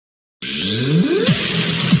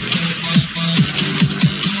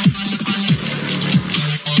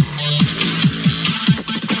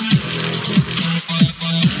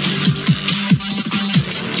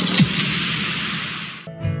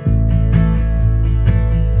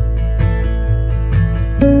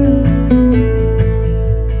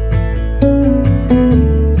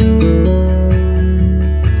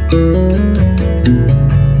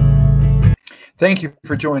Thank you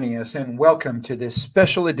for joining us and welcome to this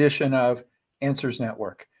special edition of Answers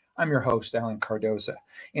Network. I'm your host, Alan Cardoza.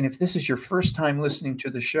 And if this is your first time listening to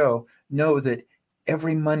the show, know that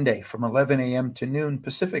every Monday from 11 a.m. to noon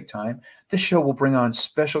Pacific time, this show will bring on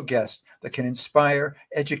special guests that can inspire,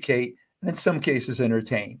 educate, and in some cases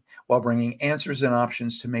entertain, while bringing answers and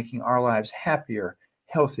options to making our lives happier,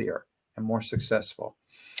 healthier, and more successful.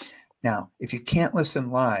 Now, if you can't listen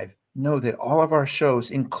live, know that all of our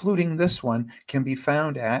shows, including this one, can be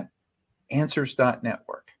found at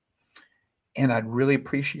answers.network. And I'd really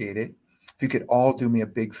appreciate it if you could all do me a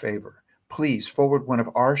big favor. Please forward one of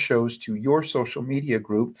our shows to your social media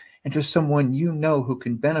group and to someone you know who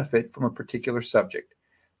can benefit from a particular subject.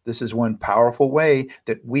 This is one powerful way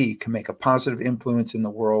that we can make a positive influence in the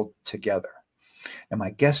world together. And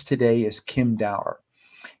my guest today is Kim Dower.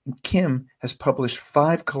 And Kim has published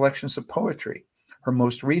 5 collections of poetry. Her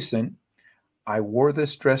most recent, I Wore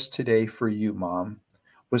This Dress Today for You, Mom,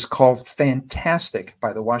 was called fantastic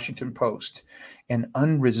by the Washington Post and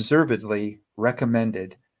unreservedly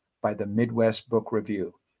recommended by the Midwest Book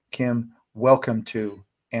Review. Kim, welcome to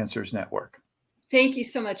Answers Network. Thank you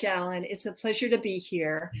so much, Alan. It's a pleasure to be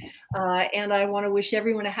here. And I want to wish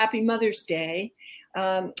everyone a happy Mother's Day.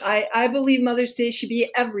 I believe Mother's Day should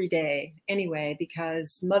be every day anyway,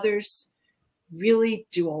 because mothers really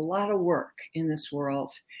do a lot of work in this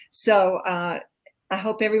world. So I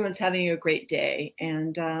hope everyone's having a great day,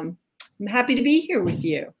 and I'm happy to be here with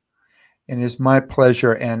you. And it's my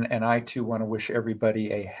pleasure, and I too want to wish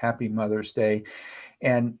everybody a happy Mother's Day.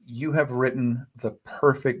 And you have written the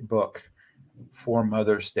perfect book for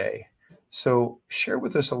Mother's Day. So share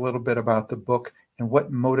with us a little bit about the book and what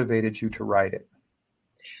motivated you to write it.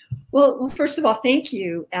 Well, first of all, thank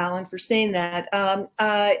you, Alan, for saying that.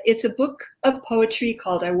 It's a book of poetry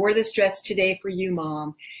called I Wore This Dress Today for You,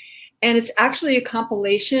 Mom. And it's actually a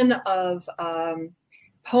compilation of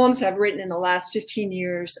poems I've written in the last 15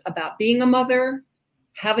 years about being a mother,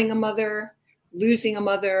 having a mother, losing a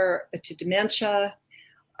mother to dementia,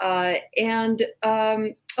 and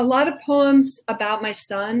a lot of poems about my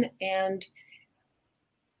son. And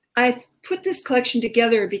I put this collection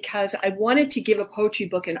together because I wanted to give a poetry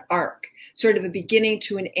book an arc, sort of a beginning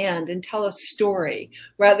to an end, and tell a story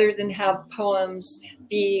rather than have poems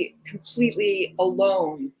be completely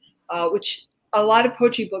alone, which a lot of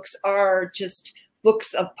poetry books are just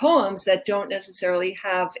books of poems that don't necessarily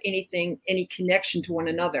have any connection to one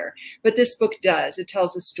another. But this book does. It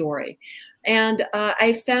tells a story. And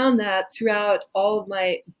I found that throughout all of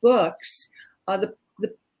my books,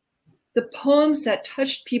 the poems that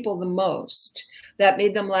touched people the most, that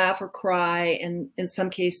made them laugh or cry, and in some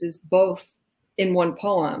cases both in one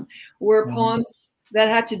poem, were poems that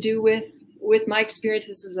had to do with my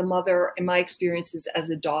experiences as a mother and my experiences as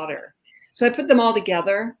a daughter. So I put them all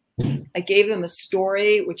together. I gave them a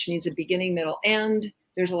story, which means a beginning, middle, end.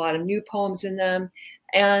 There's a lot of new poems in them.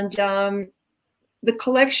 And the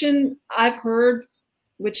collection, I've heard,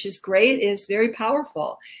 which is great, is very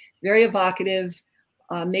powerful, very evocative,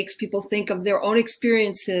 makes people think of their own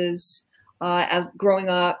experiences as growing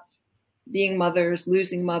up, being mothers,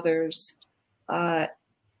 losing mothers. And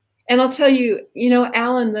I'll tell you,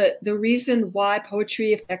 Alan, the reason why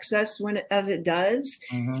poetry affects us as it does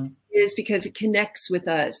is because it connects with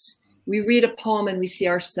us. We read a poem and we see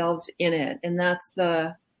ourselves in it. And that's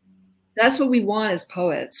what we want as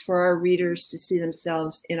poets, for our readers to see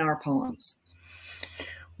themselves in our poems.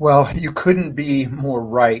 Well, you couldn't be more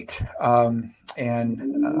right.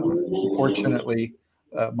 Fortunately,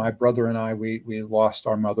 my brother and I, we lost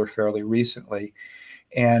our mother fairly recently.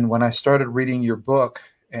 And when I started reading your book,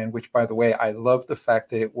 and which, by the way, I love the fact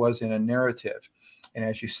that it was in a narrative. And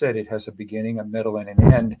as you said, it has a beginning, a middle, and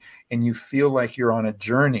an end. And you feel like you're on a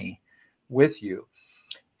journey with you.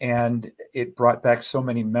 And it brought back so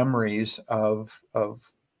many memories of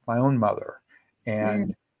my own mother,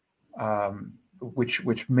 and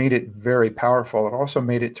which made it very powerful. It also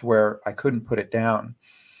made it to where I couldn't put it down.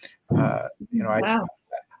 Wow.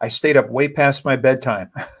 I stayed up way past my bedtime.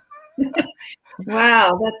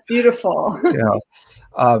 Wow, that's beautiful.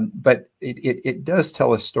 Yeah, but it does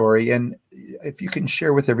tell a story, and if you can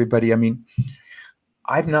share with everybody, I mean,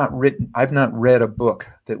 I've not read a book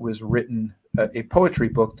that was written, a poetry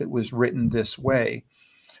book that was written this way,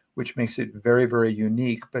 which makes it very, very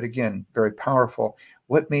unique, but again, very powerful.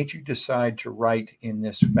 What made you decide to write in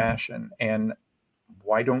this fashion, and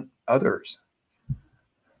why don't others?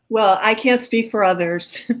 Well, I can't speak for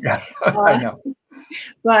others. Yeah, I know.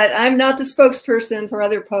 But I'm not the spokesperson for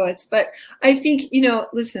other poets. But I think, you know,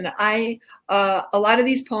 listen, a lot of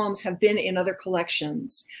these poems have been in other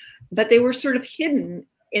collections, but they were sort of hidden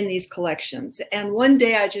in these collections. And one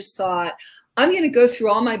day I just thought, I'm going to go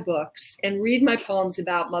through all my books and read my poems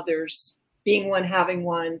about mothers, being one, having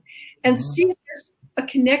one, and see if there's a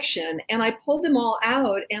connection. And I pulled them all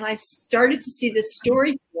out, and I started to see this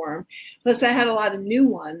story form. Plus I had a lot of new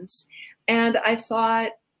ones. And I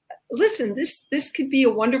thought, listen, this could be a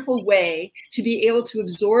wonderful way to be able to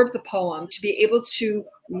absorb the poem, to be able to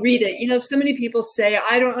read it. You know, so many people say,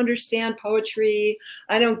 I don't understand poetry,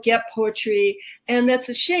 I don't get poetry. And that's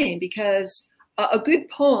a shame, because a good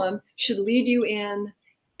poem should lead you in,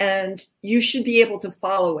 and you should be able to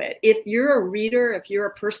follow it. If you're a reader, if you're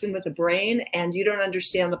a person with a brain and you don't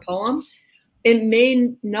understand the poem, it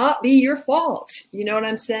may not be your fault. You know what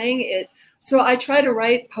I'm saying? So I try to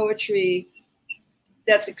write poetry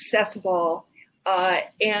that's accessible.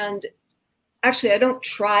 And actually, I don't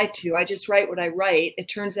try to. I just write what I write. It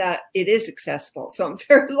turns out it is accessible, so I'm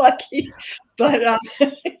very lucky. But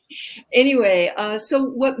anyway, so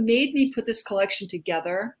what made me put this collection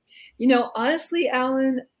together? You know, honestly,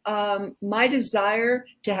 Alan, my desire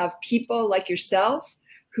to have people like yourself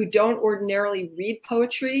who don't ordinarily read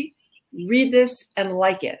poetry read this and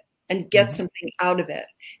like it and get something out of it.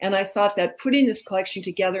 And I thought that putting this collection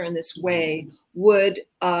together in this way would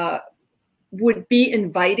be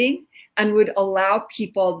inviting and would allow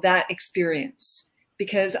people that experience,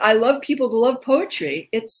 because I love people to love poetry.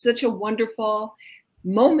 It's such a wonderful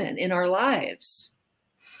moment in our lives.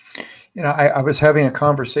 You know, I was having a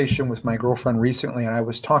conversation with my girlfriend recently, and I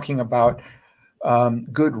was talking about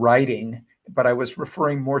good writing, but I was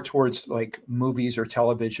referring more towards like movies or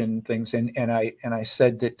television things. And I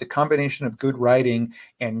said that the combination of good writing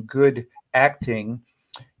and good acting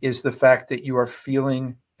is the fact that you are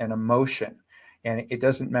feeling an emotion. And it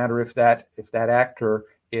doesn't matter if that actor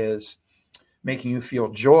is making you feel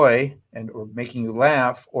joy or making you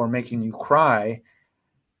laugh or making you cry.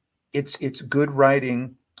 It's good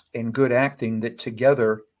writing and good acting that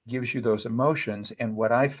together gives you those emotions. And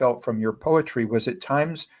what I felt from your poetry was, at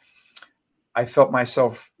times I felt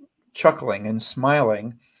myself chuckling and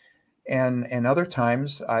smiling, and other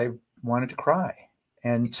times I wanted to cry.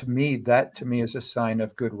 And to me, that is a sign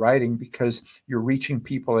of good writing, because you're reaching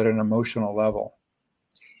people at an emotional level.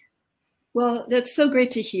 Well, that's so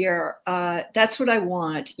great to hear. That's what I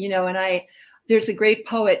want, you know. And there's a great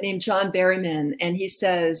poet named John Berryman, and he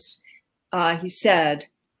said,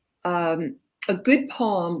 a good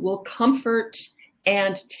poem will comfort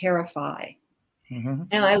and terrify.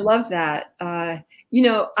 And I love that. You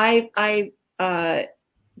know,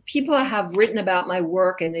 people have written about my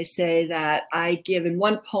work, and they say that I give in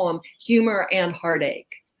one poem humor and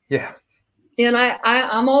heartache. Yeah. And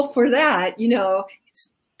I'm all for that. You know,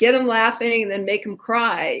 get them laughing and then make them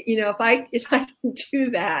cry. You know, if I can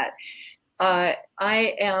do that,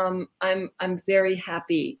 I'm very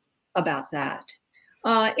happy about that.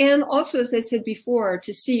 And also, as I said before,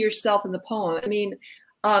 to see yourself in the poem. I mean,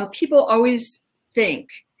 people always think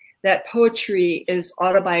that poetry is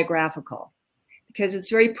autobiographical because it's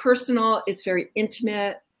very personal, it's very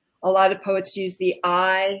intimate. A lot of poets use the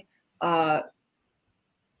I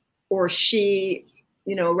or she,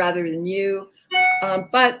 you know, rather than you.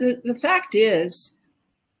 But the fact is,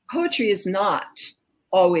 poetry is not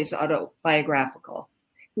always autobiographical.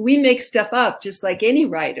 We make stuff up just like any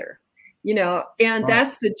writer, you know, and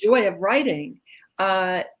that's the joy of writing.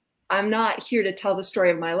 I'm not here to tell the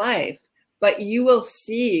story of my life, but you will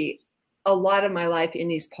see a lot of my life in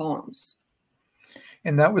these poems.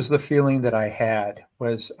 And that was the feeling that I had,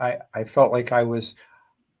 was I felt like I was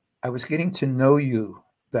getting to know you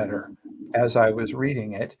better as I was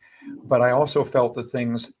reading it, but I also felt the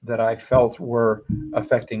things that I felt were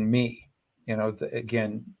affecting me, you know,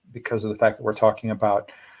 again, because of the fact that we're talking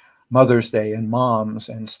about Mother's Day and moms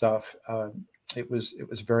and stuff. It was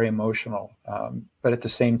very emotional. But at the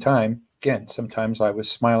same time, again, sometimes I was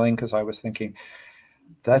smiling because I was thinking,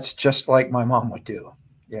 that's just like my mom would do,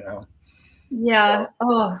 you know? Yeah.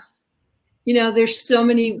 Oh, you know, there's so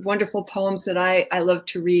many wonderful poems that I love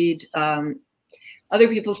to read. Other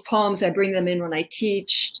people's poems, I bring them in when I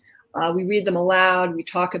teach. We read them aloud, we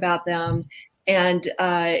talk about them. And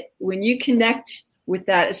when you connect with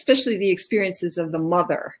that, especially the experiences of the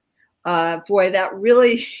mother, boy, that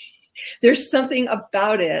really, there's something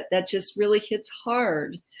about it that just really hits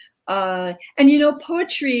hard. And, you know,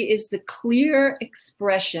 poetry is the clear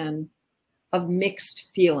expression of mixed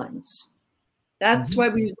feelings. That's why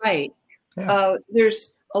we write. Yeah.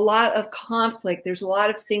 There's a lot of conflict. There's a lot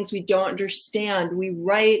of things we don't understand. We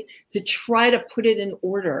write to try to put it in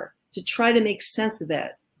order, to try to make sense of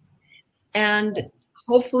it. And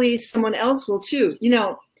hopefully someone else will too. You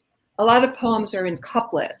know, a lot of poems are in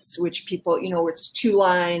couplets, which people, you know, where it's 2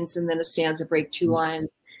 lines and then a stanza break, 2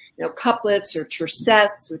 lines. You know, couplets or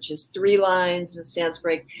tercettes, which is 3 lines and a stanza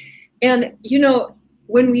break. And, you know,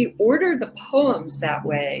 when we order the poems that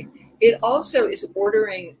way, it also is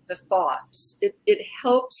ordering the thoughts. It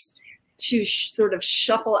helps to sort of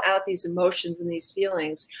shuffle out these emotions and these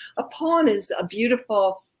feelings. A poem is a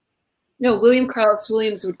beautiful, you know, William Carlos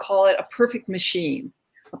Williams would call it a perfect machine.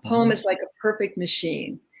 A poem is like a perfect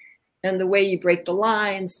machine. And the way you break the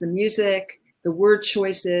lines, the music, the word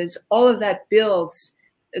choices, all of that builds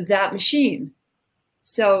that machine.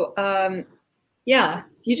 So, yeah,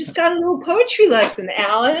 you just got a little poetry lesson,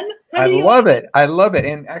 Alan. I love it. I love it.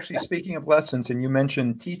 And actually, speaking of lessons, and you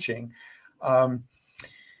mentioned teaching,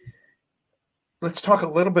 let's talk a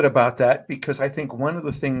little bit about that, because I think one of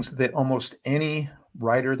the things that almost any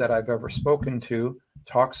writer that I've ever spoken to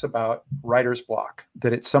talks about writer's block,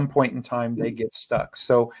 that at some point in time they get stuck.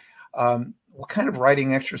 So what kind of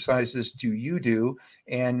writing exercises do you do,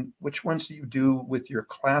 and which ones do you do with your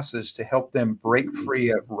classes to help them break free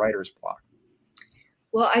of writer's block?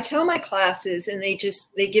 Well, I tell my classes and they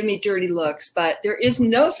give me dirty looks, but there is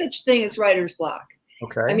no such thing as writer's block.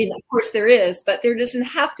 Okay. I mean, of course there is, but there doesn't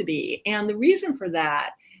have to be. And the reason for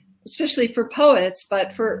that, especially for poets,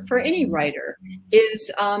 but for any writer,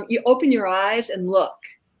 is you open your eyes and look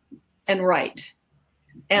and write.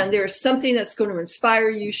 And there's something that's going to inspire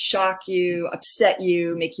you, shock you, upset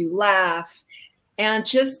you, make you laugh, and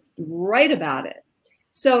just write about it.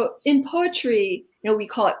 So in poetry, you know, we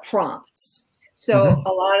call it prompts. So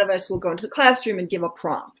a lot of us will go into the classroom and give a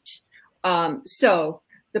prompt. So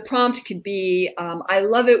the prompt could be, I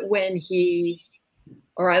love it when he,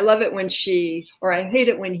 or I love it when she, or I hate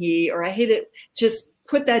it when he, or I hate it. Just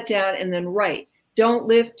put that down and then write. Don't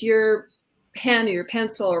lift your pen or your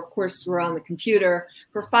pencil, or of course we're on the computer,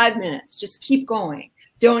 for 5 minutes. Just keep going.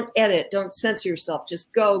 Don't edit. Don't censor yourself.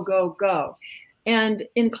 Just go, go, go. And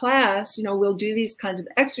in class, you know, we'll do these kinds of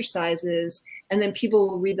exercises, and then people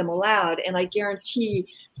will read them aloud. And I guarantee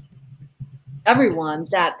everyone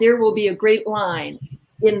that there will be a great line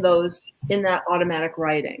in that automatic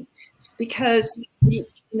writing, because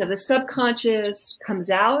the subconscious comes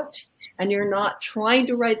out, and you're not trying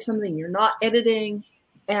to write something, you're not editing,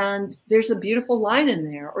 and there's a beautiful line in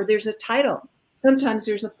there, or there's a title. Sometimes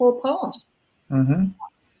there's a full poem.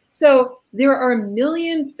 So there are a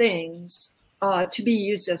million things to be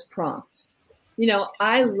used as prompts. You know,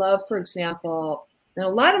 I love, for example, and a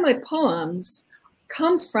lot of my poems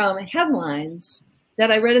come from headlines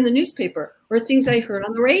that I read in the newspaper or things I heard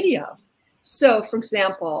on the radio. So, for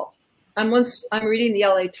example, I'm reading the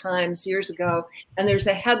LA Times years ago, and there's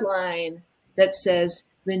a headline that says,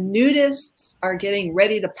 "The nudists are getting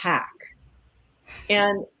ready to pack."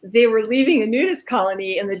 And they were leaving a nudist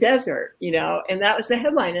colony in the desert, you know, and that was the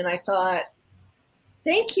headline. And I thought,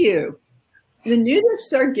 thank you. The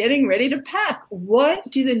nudists are getting ready to pack. What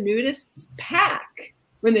do the nudists pack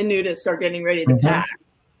when the nudists are getting ready to pack?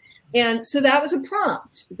 And so that was a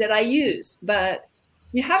prompt that I used. But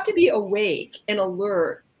you have to be awake and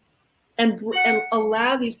alert and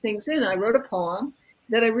allow these things in. I wrote a poem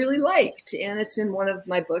that I really liked, and it's in one of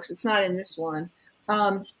my books. It's not in this one.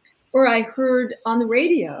 Or I heard on the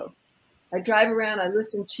radio. I drive around. I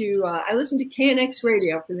listen to KNX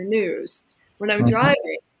radio for the news when I'm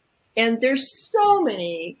driving. And there's so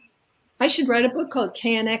many. I should write a book called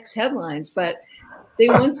KNX Headlines, but they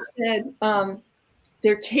once said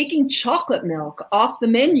they're taking chocolate milk off the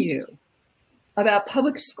menu about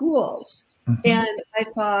public schools. And I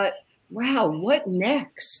thought, wow, what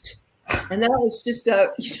next? And that was just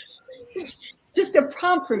a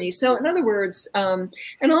prompt for me. So in other words,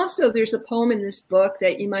 and also there's a poem in this book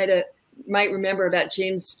that you might remember about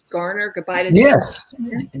James Garner, Goodbye to Yes.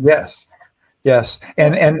 James. Yes. Yes.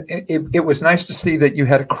 And it was nice to see that you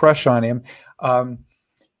had a crush on him. I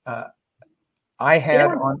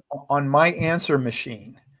had on my answer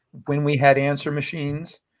machine, when we had answer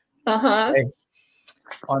machines, on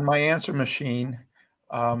my answer machine,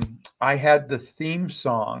 I had the theme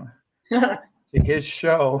song to his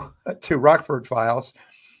show, to Rockford Files,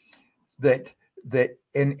 and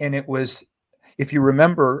it was, if you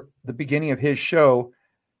remember the beginning of his show,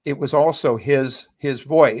 it was also his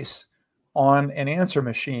voice on an answer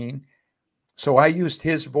machine. So I used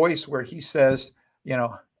his voice where he says, you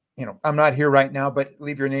know, you know, I'm not here right now, but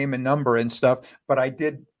leave your name and number and stuff. But I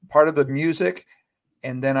did part of the music,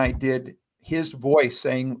 and then I did his voice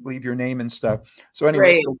saying, leave your name and stuff. So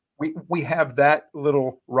anyway, so we have that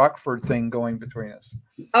little Rockford thing going between us.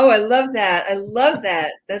 Oh, I love that. I love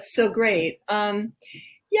that. That's so great.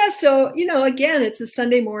 Yeah. So, you know, again, it's a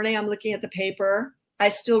Sunday morning. I'm looking at the paper. I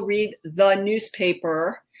still read the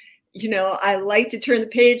newspaper. You know, I like to turn the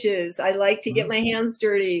pages. I like to get my hands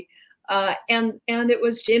dirty. And it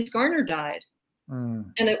was James Garner died.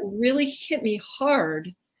 And it really hit me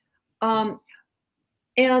hard.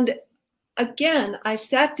 And again, I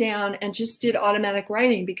sat down and just did automatic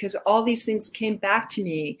writing because all these things came back to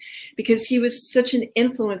me because he was such an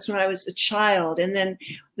influence when I was a child. And then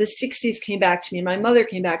the 60s came back to me, and my mother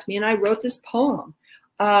came back to me, and I wrote this poem,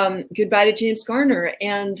 Goodbye to James Garner.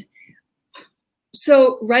 And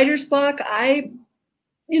so writer's block, I,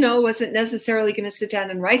 you know, wasn't necessarily going to sit down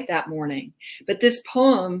and write that morning, but this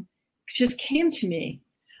poem just came to me.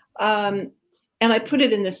 And I put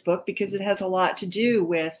it in this book because it has a lot to do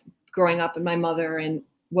with growing up with my mother and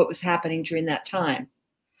what was happening during that time.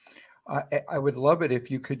 I would love it if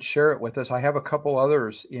you could share it with us. I have a couple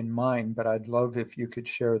others in mind, but I'd love if you could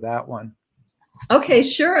share that one. Okay,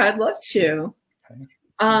 sure. I'd love to.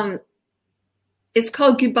 Okay. It's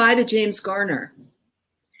called Goodbye to James Garner.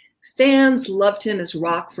 Fans loved him as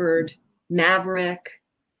Rockford, maverick,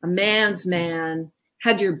 a man's man,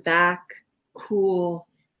 had your back, cool,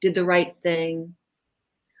 did the right thing.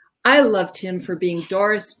 I loved him for being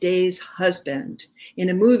Doris Day's husband in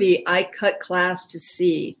a movie I cut class to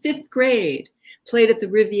see. 5th grade, played at the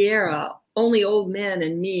Riviera, only old men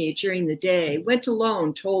and me during the day, went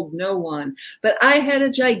alone, told no one. But I had a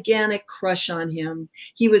gigantic crush on him.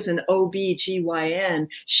 He was an OB-GYN.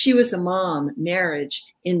 She was a mom, marriage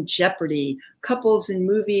in jeopardy. Couples in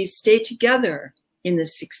movies stay together in the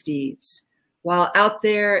 60s. While out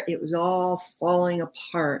there, it was all falling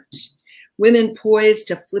apart. Women poised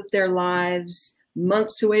to flip their lives,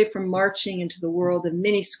 months away from marching into the world of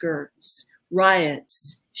miniskirts,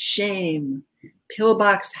 riots, shame,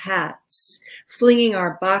 pillbox hats, flinging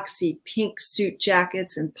our boxy pink suit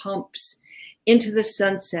jackets and pumps into the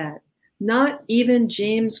sunset. Not even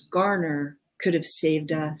James Garner could have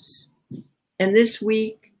saved us. And this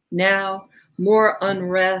week, now, more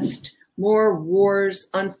unrest, more wars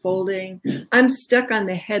unfolding. I'm stuck on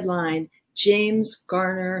the headline, James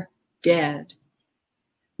Garner dead.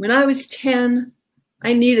 When I was 10,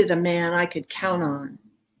 I needed a man I could count on,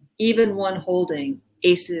 even one holding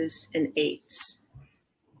aces and eights.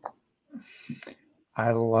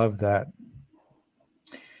 I love that.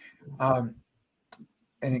 And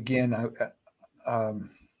again, I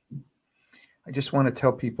just want to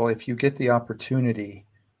tell people, if you get the opportunity,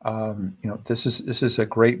 you know, this is a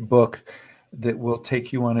great book that will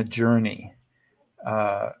take you on a journey.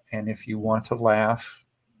 And if you want to laugh,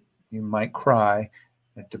 you might cry.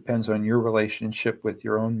 It depends on your relationship with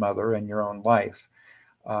your own mother and your own life.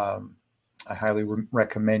 I highly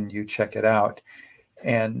recommend you check it out.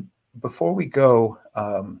 And before we go,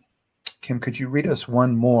 Kim, could you read us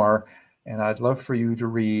one more? And I'd love for you to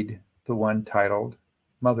read the one titled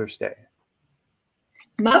Mother's Day.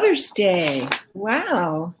 Mother's Day.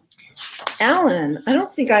 Wow. Alan, I don't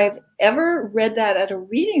think I've ever read that at a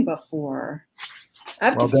reading before.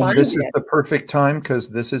 Well, then this is the perfect time because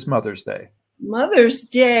this is Mother's Day. Mother's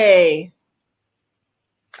Day.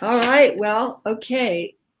 All right. Well,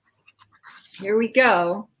 okay. Here we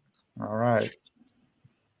go. All right.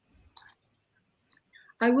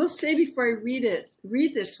 I will say before I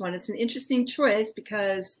read this one, it's an interesting choice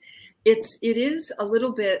because it is a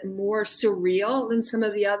little bit more surreal than some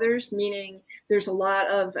of the others, meaning there's a lot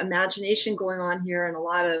of imagination going on here and a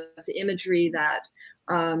lot of imagery that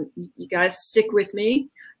you guys stick with me,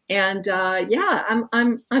 and yeah,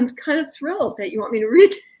 I'm kind of thrilled that you want me to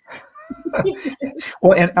read.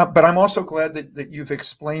 Well, but I'm also glad that you've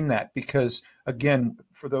explained that, because again,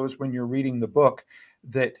 for those when you're reading the book,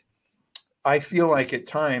 that I feel like at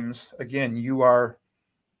times, again, you're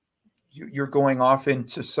going off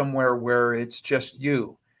into somewhere where it's just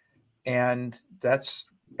you, and that's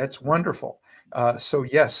wonderful. So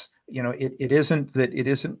yes. You know, it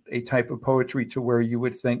isn't a type of poetry to where you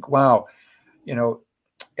would think, wow, you know,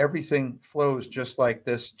 everything flows just like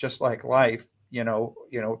this, just like life, you know,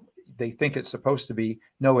 they think it's supposed to be.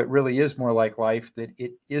 No, it really is more like life, that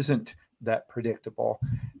it isn't that predictable.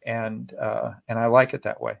 And I like it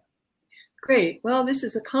that way. Great. Well, this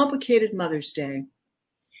is a complicated Mother's Day.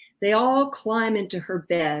 They all climb into her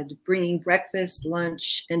bed, bringing breakfast,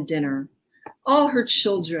 lunch, and dinner. All her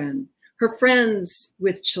children, her friends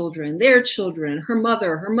with children, their children, her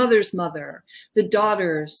mother, her mother's mother, the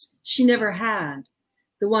daughters she never had,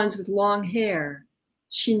 the ones with long hair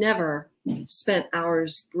she never spent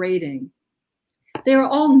hours braiding. They are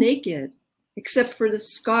all naked, except for the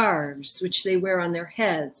scarves which they wear on their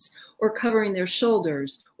heads, or covering their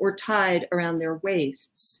shoulders, or tied around their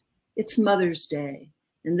waists. It's Mother's Day,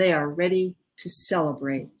 and they are ready to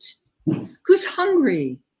celebrate. Who's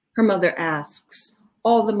hungry? Her mother asks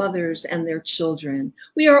all the mothers and their children.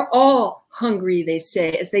 We are all hungry, they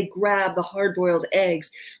say, as they grab the hard-boiled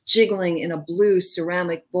eggs jiggling in a blue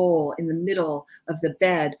ceramic bowl in the middle of the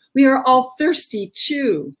bed. We are all thirsty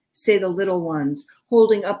too, say the little ones,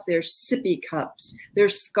 holding up their sippy cups, their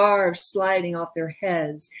scarves sliding off their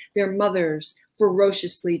heads, their mothers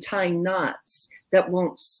ferociously tying knots that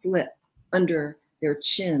won't slip under their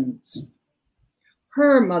chins.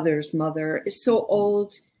 Her mother's mother is so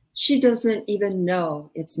old, she doesn't even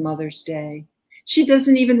know it's Mother's Day. She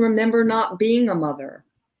doesn't even remember not being a mother,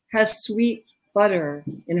 has sweet butter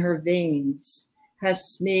in her veins,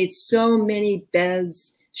 has made so many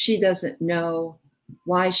beds she doesn't know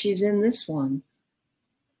why she's in this one.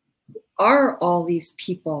 Who are all these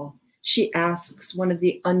people? She asks one of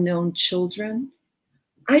the unknown children.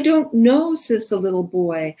 I don't know, says the little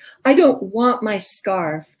boy. I don't want my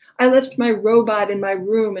scarf. I left my robot in my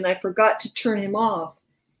room and I forgot to turn him off.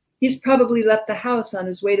 He's probably left the house on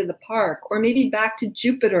his way to the park, or maybe back to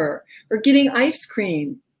Jupiter, or getting ice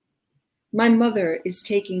cream. My mother is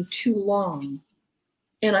taking too long,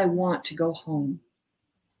 and I want to go home.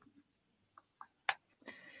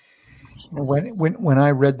 When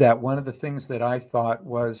I read that, one of the things that I thought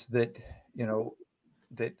was that,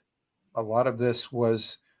 that a lot of this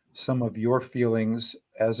was some of your feelings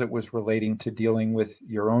as it was relating to dealing with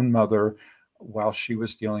your own mother while she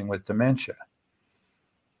was dealing with dementia.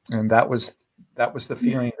 And that was the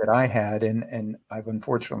feeling that I had. And I've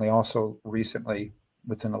unfortunately also recently,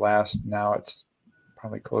 within the last, now it's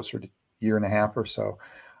probably closer to a year and a half or so,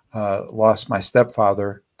 lost my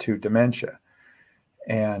stepfather to dementia.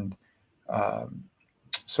 And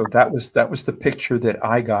so that was the picture that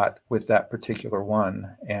I got with that particular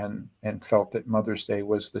one, and felt that Mother's Day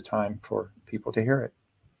was the time for people to hear it.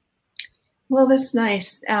 Well, that's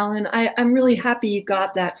nice, Alan. I'm really happy you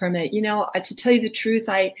got that from it. To tell you the truth,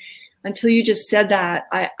 until you just said that,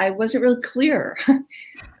 I wasn't really clear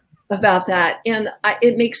about that. And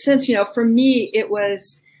it makes sense. For me, it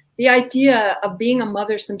was the idea of being a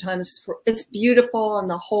mother sometimes. It's beautiful, and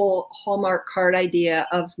the whole Hallmark card idea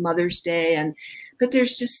of Mother's Day. But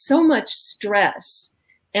there's just so much stress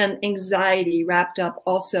and anxiety wrapped up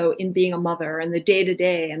also in being a mother, and the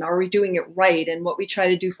day-to-day, and are we doing it right, and what we try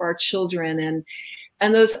to do for our children.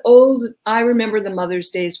 And those I remember the Mother's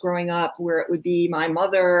Days growing up where it would be my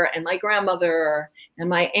mother and my grandmother and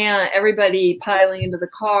my aunt, everybody piling into the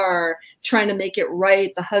car, trying to make it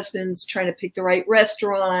right. The husband's trying to pick the right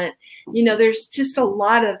restaurant. There's just a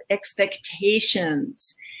lot of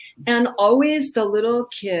expectations. And always the little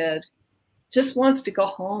kid just wants to go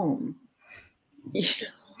home.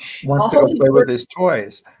 Wants to play with his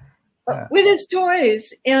toys. Yeah. With his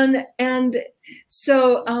toys. And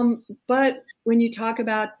so, but when you talk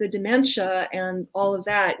about the dementia and all of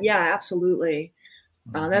that, yeah, absolutely.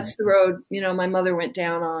 That's the road, my mother went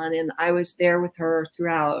down on, and I was there with her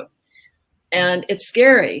throughout. And it's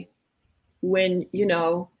scary when,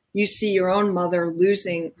 you see your own mother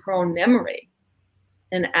losing her own memory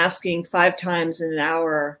and asking 5 times in an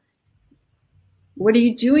hour, what are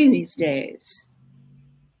you doing these days?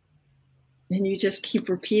 And you just keep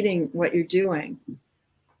repeating what you're doing.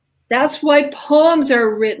 That's why poems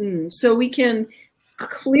are written, so we can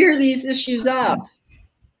clear these issues up.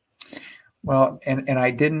 Well, and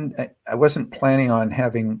I wasn't planning on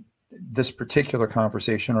having this particular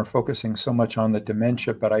conversation or focusing so much on the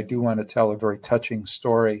dementia, but I do want to tell a very touching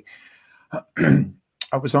story.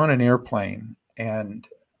 I was on an airplane, and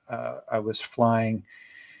I was flying,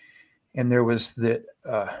 and there was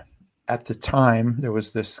at the time, there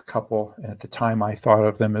was this couple, and at the time I thought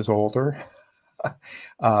of them as older.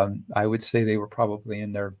 I would say they were probably in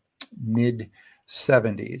their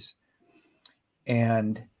mid-70s.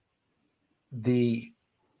 And the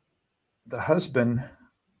husband,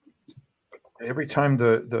 every time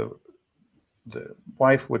the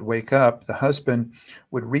wife would wake up, the husband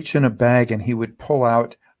would reach in a bag and he would pull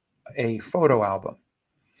out a photo album,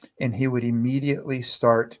 and he would immediately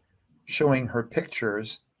start showing her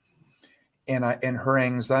pictures, and her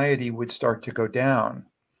anxiety would start to go down.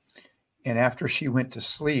 And after she went to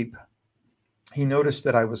sleep, he noticed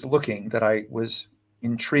that I was looking, that I was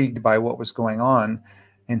intrigued by what was going on.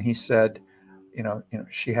 And he said,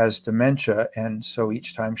 she has dementia. And so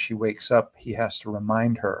each time she wakes up, he has to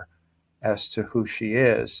remind her as to who she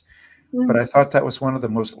is. Mm-hmm. But I thought that was one of the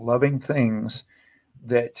most loving things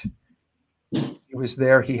that he was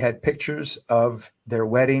there. He had pictures of their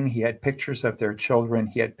wedding. He had pictures of their children.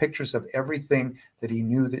 He had pictures of everything that he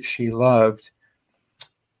knew that she loved.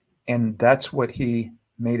 And that's what he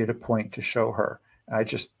made it a point to show her. I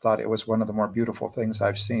just thought it was one of the more beautiful things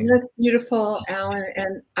I've seen. That's beautiful, Alan.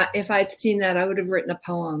 And if I'd seen that, I would have written a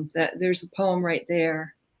poem. That there's a poem right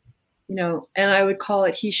there, you know, and I would call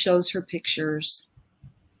it "He Shows Her Pictures."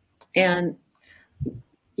 And,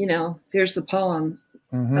 you know, there's the poem.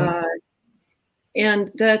 Mm-hmm.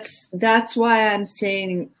 And that's why I'm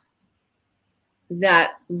saying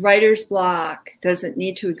that writer's block doesn't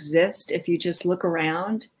need to exist if you just look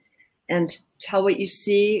around and tell what you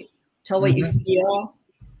see, tell what you feel,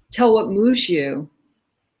 tell what moves you.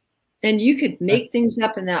 And you could make things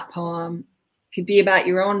up in that poem. It could be about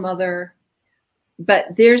your own mother.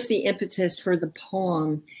 But there's the impetus for the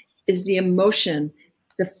poem, is the emotion,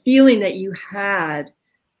 the feeling that you had,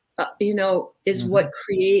 you know, is what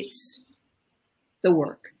creates the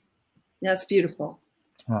work. That's beautiful.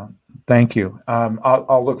 Well, thank you.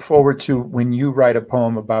 I'll look forward to when you write a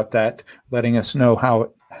poem about that, letting us know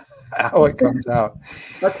how it comes out.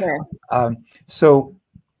 Okay.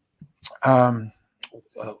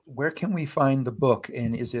 Where can we find the book?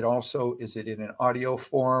 And is it in an audio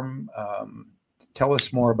form? Tell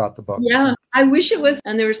us more about the book. Yeah, I wish it was,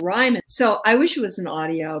 and there's rhyme. So I wish it was an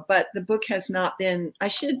audio, but the book has not been. I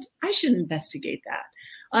should investigate that.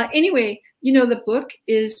 Anyway, you know, the book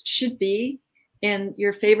should be in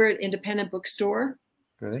your favorite independent bookstore.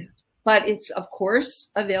 Good. But it's, of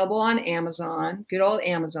course, available on Amazon, good old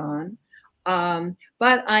Amazon.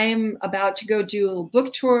 But I'm about to go do a little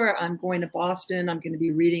book tour. I'm going to Boston. I'm going to be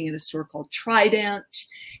reading at a store called Trident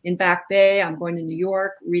in Back Bay. I'm going to New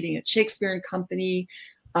York, reading at Shakespeare and Company.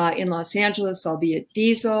 In Los Angeles, I'll be at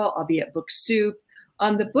Diesel. I'll be at Book Soup.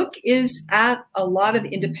 The book is at a lot of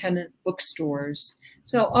independent bookstores.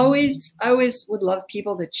 So I always would love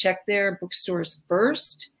people to check their bookstores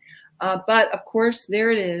first. But of course, there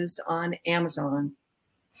it is on Amazon.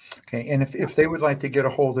 Okay. And if they would like to get a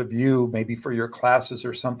hold of you, maybe for your classes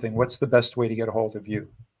or something, what's the best way to get a hold of you?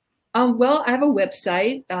 Well, I have a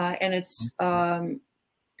website, and it's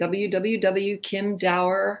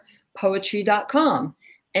www.kimdowerpoetry.com.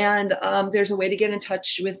 And there's a way to get in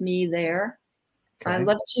touch with me there. Okay. I'd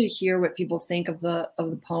love to hear what people think of the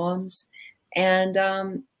poems. And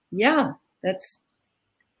yeah, there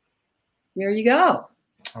you go.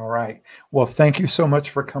 All right. Well, thank you so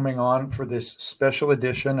much for coming on for this special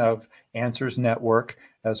edition of Answers Network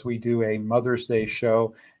as we do a Mother's Day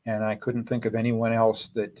show. And I couldn't think of anyone else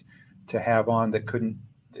to have on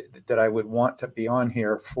that I would want to be on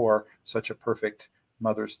here for such a perfect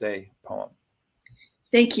Mother's Day poem.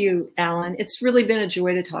 Thank you, Alan. It's really been a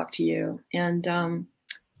joy to talk to you. And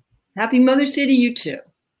happy Mother's Day to you too.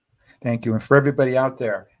 Thank you. And for everybody out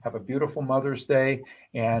there, have a beautiful Mother's Day,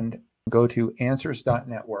 and go to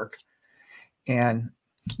answers.network. And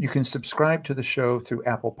you can subscribe to the show through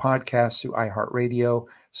Apple Podcasts, through iHeartRadio,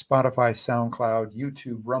 Spotify, SoundCloud,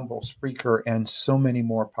 YouTube, Rumble, Spreaker, and so many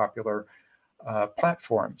more popular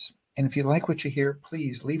platforms. And if you like what you hear,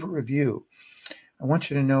 please leave a review. I want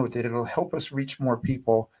you to know that it'll help us reach more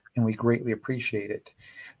people, and we greatly appreciate it.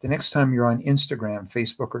 The next time you're on Instagram,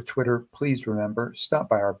 Facebook, or Twitter, please remember, stop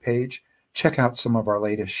by our page, check out some of our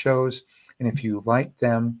latest shows, and if you like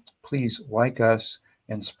them, please like us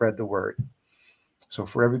and spread the word. So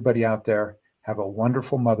for everybody out there, have a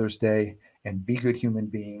wonderful Mother's Day, and be good human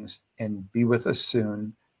beings, and be with us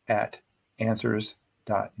soon at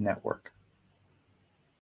answers.network.